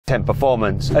V10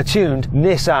 performance, a tuned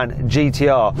Nissan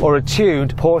GT-R, or a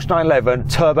tuned Porsche 911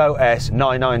 Turbo S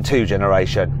 992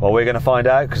 generation? Well, we're going to find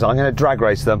out because I'm going to drag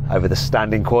race them over the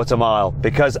standing quarter mile.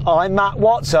 Because I'm Matt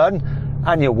Watson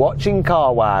and you're watching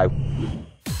Car Wow.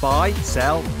 Buy,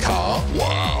 sell, Car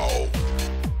Wow.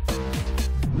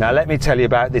 Now let me tell you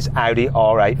about this Audi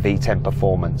R8 V10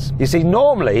 performance. You see,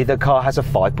 normally the car has a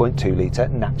 5.2 litre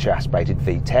naturally aspirated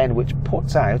V10 which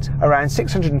puts out around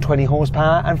 620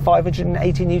 horsepower and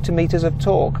 580 newton meters of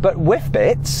torque. But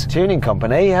Whiffbit's tuning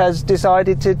company has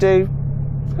decided to do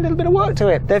a little bit of work to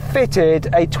it. They've fitted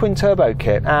a twin turbo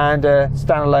kit and a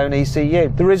standalone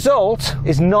ECU. The result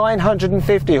is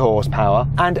 950 horsepower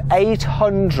and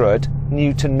 800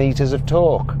 newton meters of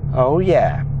torque. Oh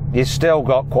yeah. You've still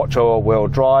got quattro wheel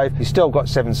drive, you've still got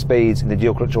 7 speeds in the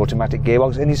dual clutch automatic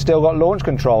gearbox, and you've still got launch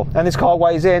control. And this car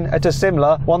weighs in at a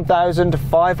similar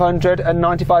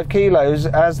 1,595 kilos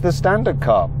as the standard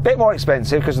car. Bit more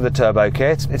expensive because of the turbo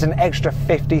kit. It's an extra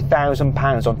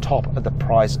 £50,000 on top of the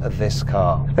price of this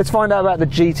car. Let's find out about the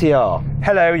GT-R.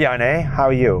 Hello Yanni, how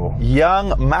are you?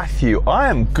 Young Matthew, I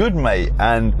am good mate,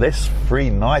 and there's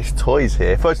 3 nice toys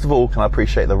here. First of all, can I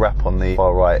appreciate the wrap on the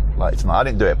far right light tonight? I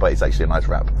didn't do it, but it's actually a nice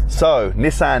wrap. So,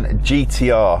 Nissan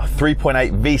GT-R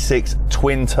 3.8 V6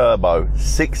 twin turbo,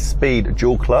 6-speed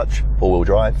dual clutch, 4-wheel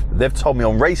drive. They've told me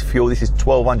on race fuel this is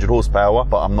 1200 horsepower,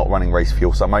 but I'm not running race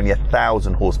fuel, so I'm only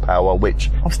 1000 horsepower,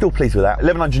 which I'm still pleased with that.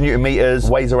 1100 newton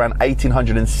meters, weighs around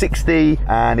 1860,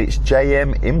 and it's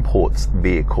JM Imports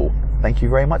vehicle. Thank you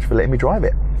very much for letting me drive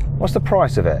it. What's the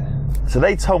price of it? So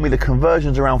they told me the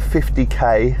conversion's around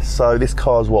 50k, so this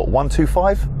car's what,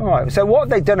 125? All right, so what have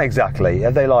they done exactly?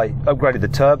 Have they like upgraded the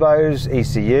turbos,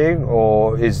 ECU,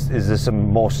 or is there some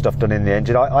more stuff done in the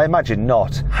engine? I imagine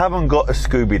not. Haven't got a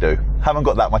Scooby-Doo. Haven't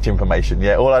got that much information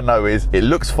yet. All I know is it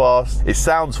looks fast, it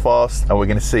sounds fast, and we're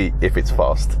going to see if it's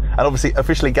fast. And obviously,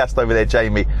 officially gassed over there,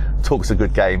 Jamie talks a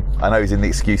good game. I know he's in the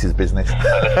excuses business.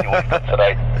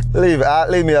 Leave it out,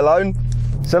 leave me alone.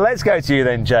 So let's go to you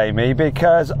then, Jamie,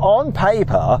 because on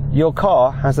paper, your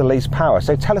car has the least power.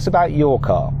 So tell us about your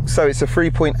car. So it's a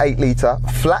 3.8 litre,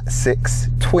 flat 6,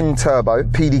 twin turbo,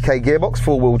 PDK gearbox,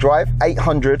 4-wheel drive,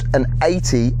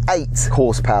 888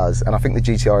 horsepower. And I think the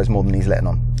GT-R is more than he's letting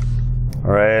on.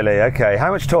 Really? Okay.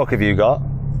 How much torque have you got?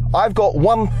 I've got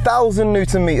 1000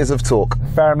 newton meters of torque.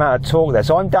 Fair amount of torque there.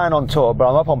 So I'm down on torque, but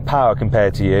I'm up on power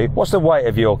compared to you. What's the weight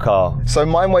of your car? So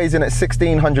mine weighs in at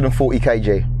 1640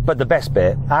 kg. But the best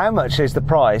bit, how much is the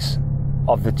price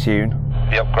of the tune?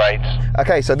 The upgrades.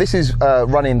 Okay, so this is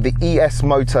running the ES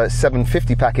Motor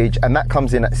 750 package, and that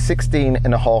comes in at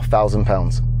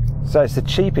 £16,500. So it's the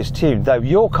cheapest tune, though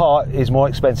your car is more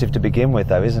expensive to begin with,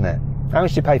 though, isn't it? How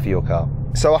much do you pay for your car?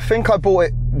 So I think I bought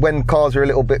it when cars were a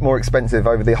little bit more expensive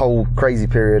over the whole crazy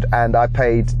period, and I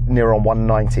paid near on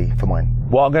 190 for mine.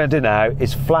 What I'm going to do now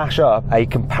is flash up a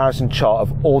comparison chart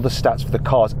of all the stats for the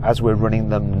cars as we're running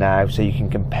them now, so you can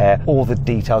compare all the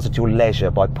details at your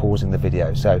leisure by pausing the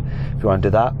video. So if you want to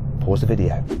do that, pause the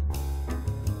video.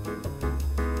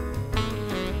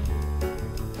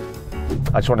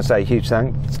 I just want to say a huge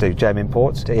thanks to JM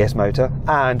Imports, to ES Motor,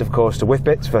 and of course to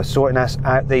Whiffbits for sorting us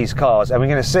out these cars. And we're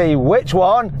going to see which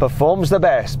one performs the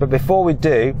best. But before we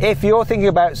do, if you're thinking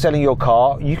about selling your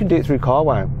car, you can do it through Car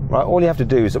Wow. Right? All you have to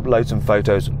do is upload some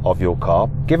photos of your car,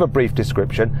 give a brief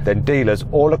description, then dealers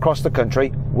all across the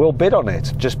country will bid on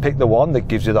it. Just pick the one that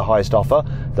gives you the highest offer.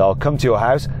 They'll come to your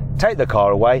house, take the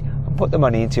car away, put the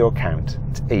money into your account.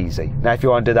 It's easy. Now if you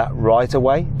want to do that right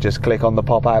away, just click on the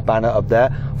pop-out banner up there,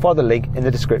 follow the link in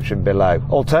the description below.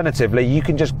 Alternatively, you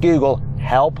can just Google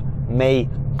 "Help Me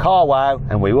Car Wow"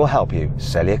 and we will help you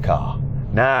sell your car.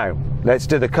 Now let's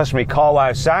do the customary Car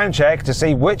Wow sound check to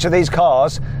see which of these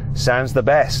cars sounds the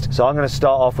best. So I'm going to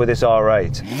start off with this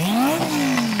R8.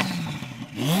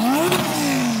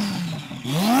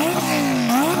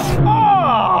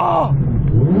 Oh!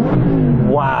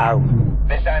 Wow.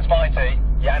 This sounds mighty.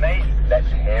 Yanni,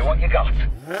 let's hear what you got.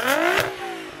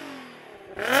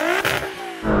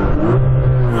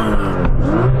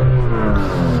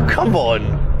 Come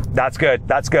on. That's good,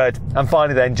 that's good. And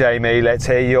finally then, Jamie, let's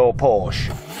hear your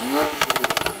Porsche.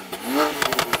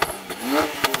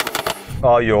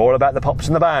 Oh, you're all about the pops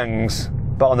and the bangs.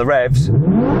 But on the revs,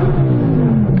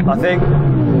 I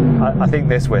think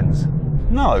this wins.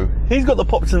 No, he's got the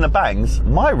pops and the bangs.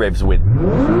 My revs win.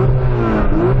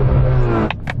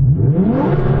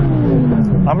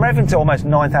 I'm revving to almost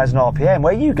 9,000 RPM.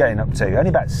 Where are you getting up to? Only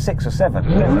about 6 or 7.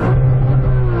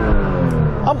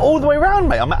 I'm all the way around,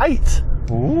 mate. I'm at 8.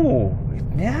 Ooh,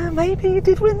 yeah, maybe you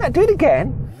did win that. Do it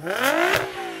again.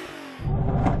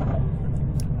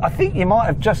 I think you might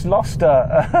have just lost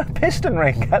a piston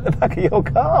ring at the back of your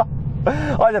car.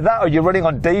 Either that or you're running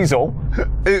on diesel.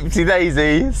 Oopsie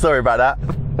daisy. Sorry about that.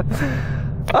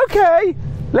 Okay,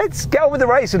 let's get on with the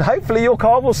race and hopefully your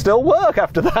car will still work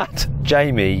after that.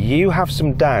 Jamie, you have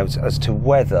some doubts as to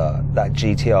whether that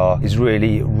GT-R is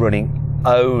really running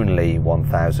only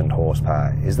 1,000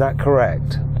 horsepower. Is that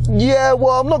correct? Yeah,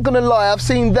 well, I'm not gonna lie, I've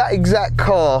seen that exact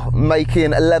car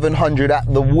making 1,100 at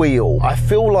the wheel. I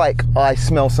feel like I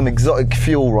smell some exotic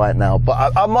fuel right now,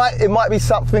 but it might be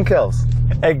something else.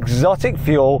 Exotic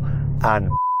fuel and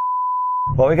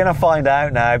well, we're going to find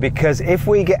out now, because if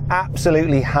we get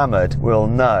absolutely hammered, we'll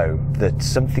know that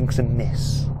something's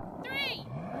amiss. 3,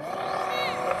 2,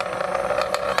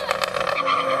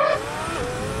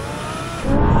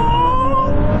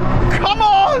 1. Come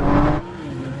on!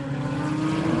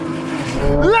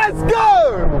 Let's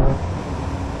go!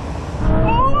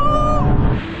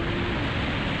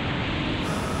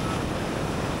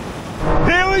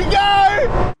 Here we go!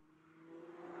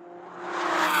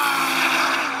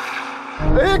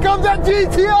 Here comes that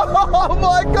GT-R! Oh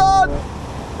my God!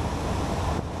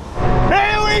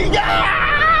 Here we go!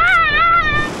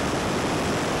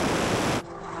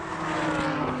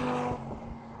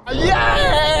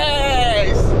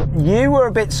 Yes! You were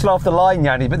a bit slow off the line,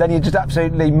 Yanni, but then you just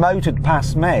absolutely motored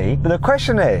past me. But the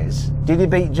question is, did you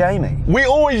beat Jamie? We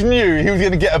always knew he was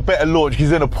going to get a better launch because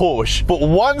he's in a Porsche. But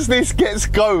once this gets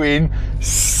going,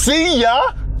 see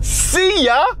ya! See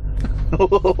ya!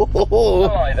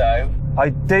 Alright though. I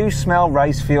do smell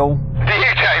race fuel. Do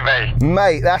you, Jamie?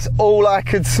 Mate, that's all I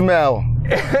could smell.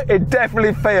 It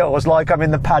definitely feels like I'm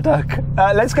in the paddock.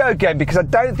 Let's go again, because I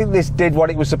don't think this did what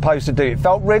it was supposed to do. It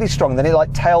felt really strong, then it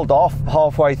like tailed off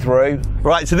halfway through.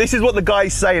 Right, so this is what the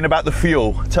guy's saying about the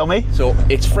fuel. Tell me. So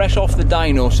it's fresh off the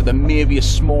dyno, so there may be a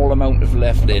small amount of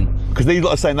left in. Because these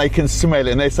lot are saying they can smell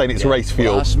it and they're saying it's race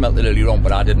fuel. Well, I smelled it earlier on,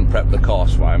 but I didn't prep the car,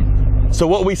 so So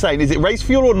what are we saying? Is it race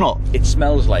fuel or not? it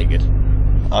smells like it.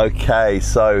 Okay,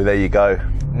 so there you go.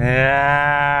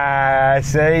 Yeah,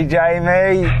 see,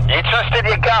 Jamie? You trusted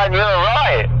your gun, you're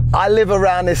right. I live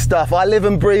around this stuff. I live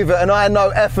and breathe it, and I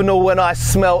know ethanol when I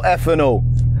smell ethanol.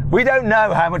 We don't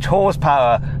know how much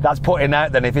horsepower that's putting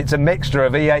out then, if it's a mixture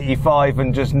of E85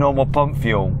 and just normal pump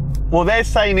fuel. Well, they're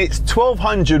saying it's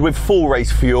 1,200 with full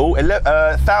race fuel,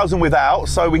 1,000 without,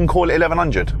 so we can call it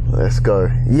 1,100. Let's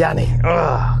go. Yanni,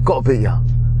 gotta beat ya.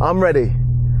 I'm ready.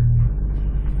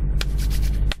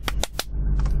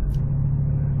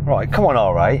 Right, come on,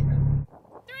 R8. 3,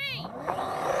 2, 1.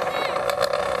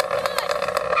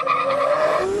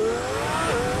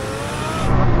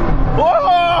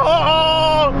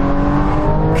 Whoa!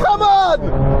 Come on!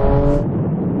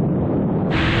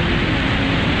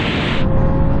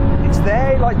 It's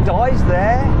there, like dies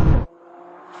there.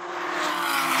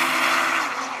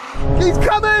 He's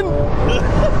coming!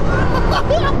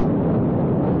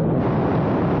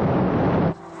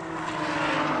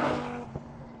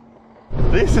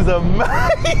 This is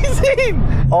amazing!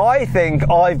 I think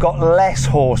I've got less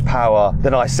horsepower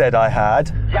than I said I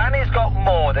had. Yanni's got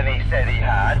more than he said he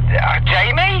had.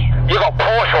 Jamie? You got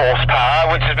Porsche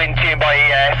horsepower, which has been tuned by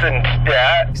ES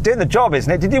and It's doing the job,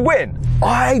 isn't it? Did you win?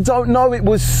 I don't know, it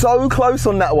was so close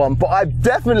on that one, but I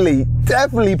definitely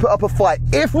put up a fight.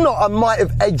 If not, I might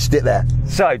have edged it there.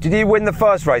 So, did you win the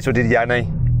first race or did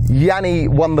Yanni? Yanni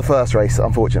won the first race,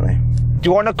 unfortunately. Do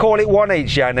you want to call it one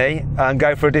each, Yanni, and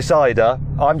go for a decider?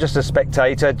 I'm just a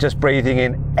spectator, just breathing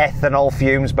in ethanol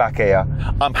fumes back here.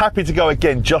 I'm happy to go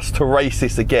again just to race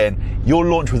this again. Your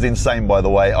launch was insane, by the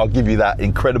way. I'll give you that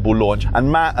incredible launch.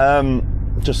 And Matt,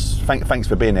 just thanks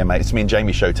for being here, mate. It's me and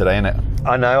Jamie's show today, isn't it?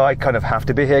 I know I kind of have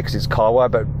to be here because it's Carway,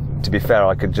 but to be fair,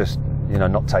 I could just, you know,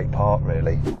 not take part,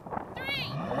 really. 3, 2,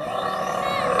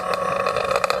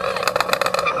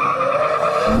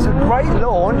 1. It's a great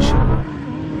launch.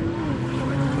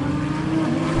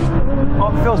 Oh,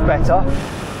 it feels better.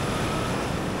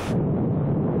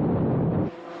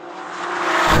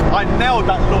 I nailed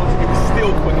that launch. It was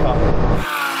still quicker.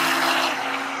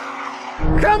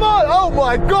 Come on! Oh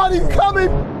my God, he's coming!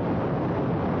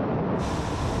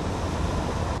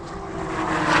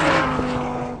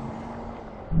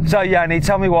 So, Yanni,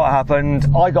 tell me what happened.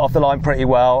 I got off the line pretty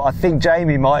well. I think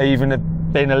Jamie might even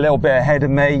have been a little bit ahead of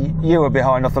me. You were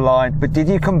behind off the line. But did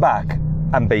you come back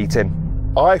and beat him?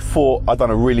 I thought I'd done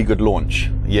a really good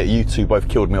launch, yet you two both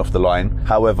killed me off the line.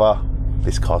 However,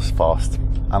 this car's fast.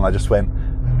 And I just went,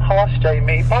 Harsh,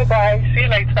 Jamie. Bye-bye. See you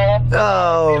later.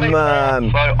 Oh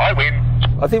man. So, I win.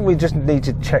 I think we just need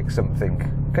to check something.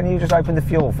 Can you just open the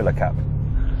fuel filler cap?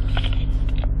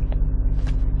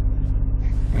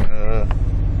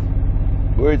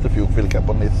 where is the fuel fill cap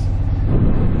on this?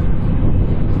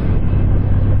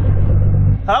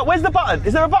 Where's the button?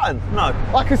 Is there a button? No.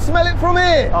 I can smell it from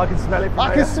here. I can smell it from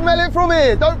I can smell it from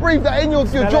here. Don't breathe that in, you'll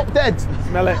drop dead.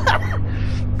 Smell it.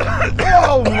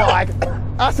 Oh my.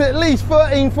 That's at least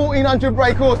 1400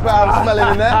 brake horsepower I'm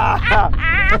smelling in there.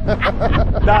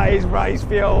 That is race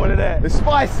fuel, isn't it? It's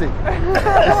spicy.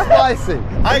 It's spicy.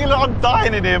 I'm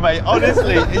dying in here, mate.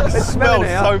 Honestly, it smells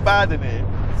here. so bad in here.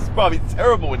 It's probably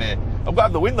terrible in here. I'm gonna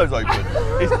have the windows open.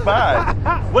 It's bad.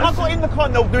 When I got in the car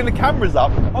and they were doing the cameras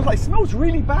up, I was like, it smells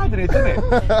really bad in here, doesn't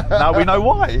it? Now we know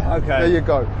why. Okay. There you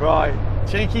go. Right.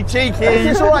 Cheeky, cheeky.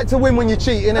 It's all right to win when you're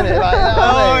cheating, isn't it? Like, you know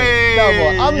what I mean?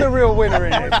 Come on, I'm the real winner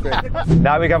in this thing.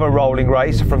 Now we have a rolling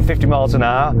race from 50 miles an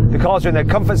hour. The cars are in their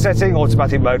comfort setting,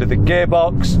 automatic mode of the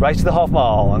gearbox. Race to the half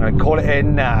mile. I'm going to call it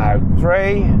in now.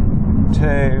 3,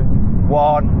 2,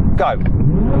 1, go.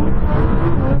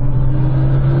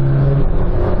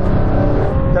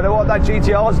 Don't know what that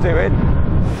GT-R's doing.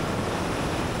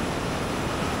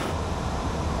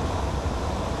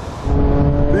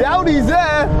 The Audi's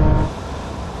there.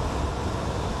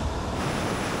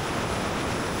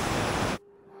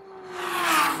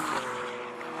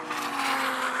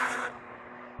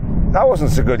 That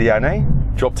wasn't so good, Yanni.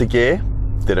 Dropped a gear,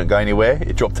 didn't go anywhere.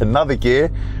 It dropped another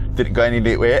gear, didn't go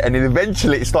anywhere. And then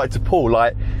eventually it started to pull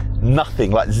like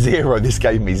nothing, like zero. This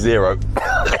gave me 0.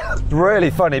 Really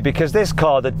funny because this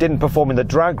car that didn't perform in the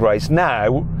drag race,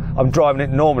 now I'm driving it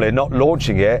normally, not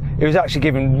launching it. It was actually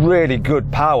giving really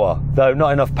good power, though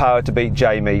not enough power to beat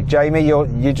Jamie. Jamie,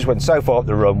 you just went so far up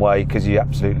the runway because you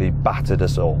absolutely battered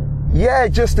us all. Yeah,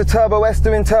 just the Turbo S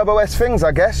doing Turbo S things,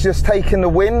 I guess. Just taking the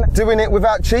win, doing it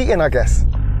without cheating, I guess.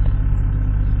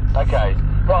 Okay,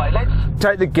 right, let's...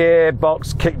 Take the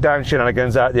gearbox kick down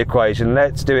shenanigans out of the equation.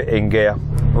 Let's do it in gear.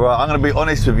 Right, I'm going to be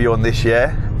honest with you on this,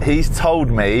 yeah? He's told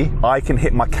me I can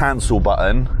hit my cancel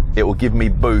button, it will give me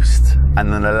boost,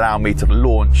 and then allow me to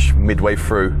launch midway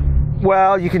through.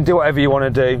 Well, you can do whatever you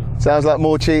want to do. Sounds like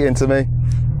more cheating to me.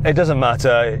 It doesn't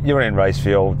matter, you're in race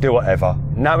fuel, do whatever.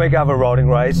 Now we have a rolling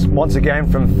race, once again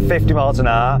from 50 miles an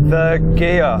hour. Third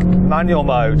gear, manual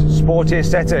mode, sportier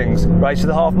settings. Race to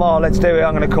the half mile, let's do it.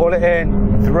 I'm going to call it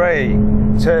in. 3,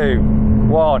 2,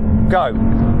 1, go.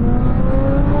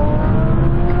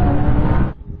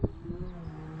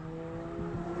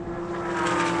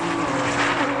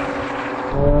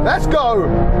 Let's go.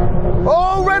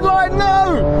 Oh, red light,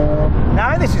 no.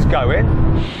 Now this is going.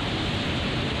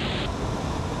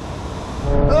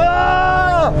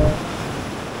 Ah!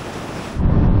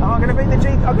 I'm going to beat the G.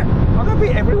 I'm going to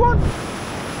beat everyone.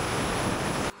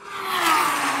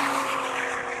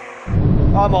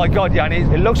 Oh my God, Yanni,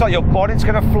 it looks like your bonnet's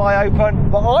going to fly open.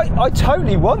 But I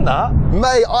totally won that.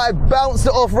 Mate, I bounced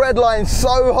it off red line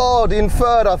so hard in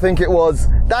third, I think it was.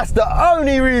 That's the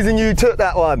only reason you took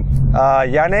that one.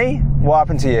 Yanni, what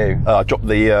happened to you? I dropped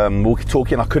the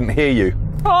walkie-talkie and I couldn't hear you.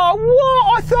 Oh,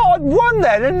 what? I thought I'd won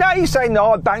then, and now you say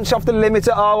no, I bounced off the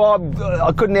limiter,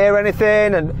 I couldn't hear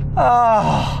anything, and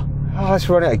let's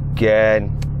run it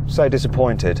again. So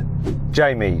disappointed.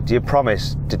 Jamie, do you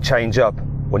promise to change up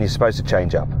when you're supposed to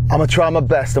change up? I'm gonna try my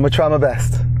best,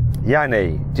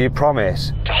 Yanni, do you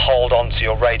promise to hold on to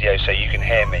your radio so you can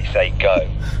hear me say go?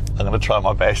 I'm going to try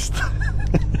my best.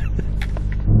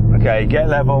 Okay, get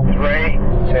level. 3,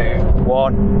 2,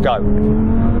 1, go.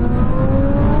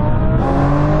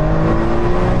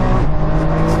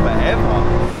 Forever.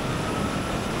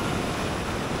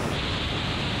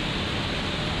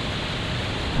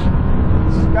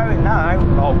 It's going now.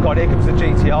 Oh God, here comes the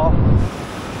GT-R.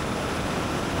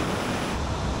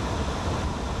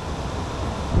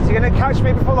 Is he going to catch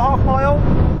me before the half mile?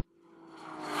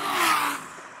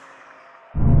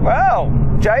 Well,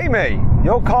 Jamie,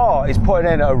 your car is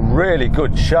putting in a really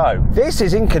good show. This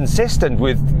is inconsistent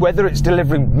with whether it's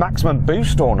delivering maximum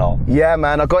boost or not. Yeah,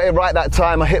 man, I got it right that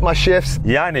time. I hit my shifts.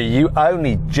 Yanni, you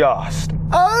only just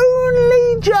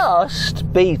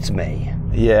beat me.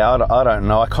 Yeah, I don't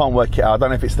know. I can't work it out. I don't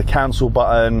know if it's the cancel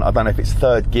button. I don't know if it's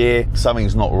third gear.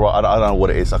 Something's not right. I don't know what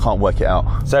it is. I can't work it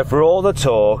out. So for all the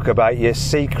talk about your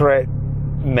secret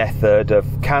method of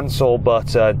cancel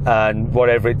button and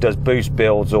whatever it does, boost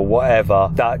builds or whatever,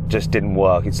 that just didn't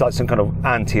work. It's like some kind of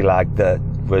anti-lag that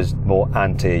was more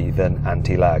anti than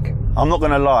anti-lag. I'm not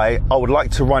going to lie. I would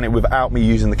like to run it without me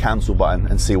using the cancel button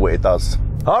and see what it does.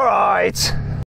 All right.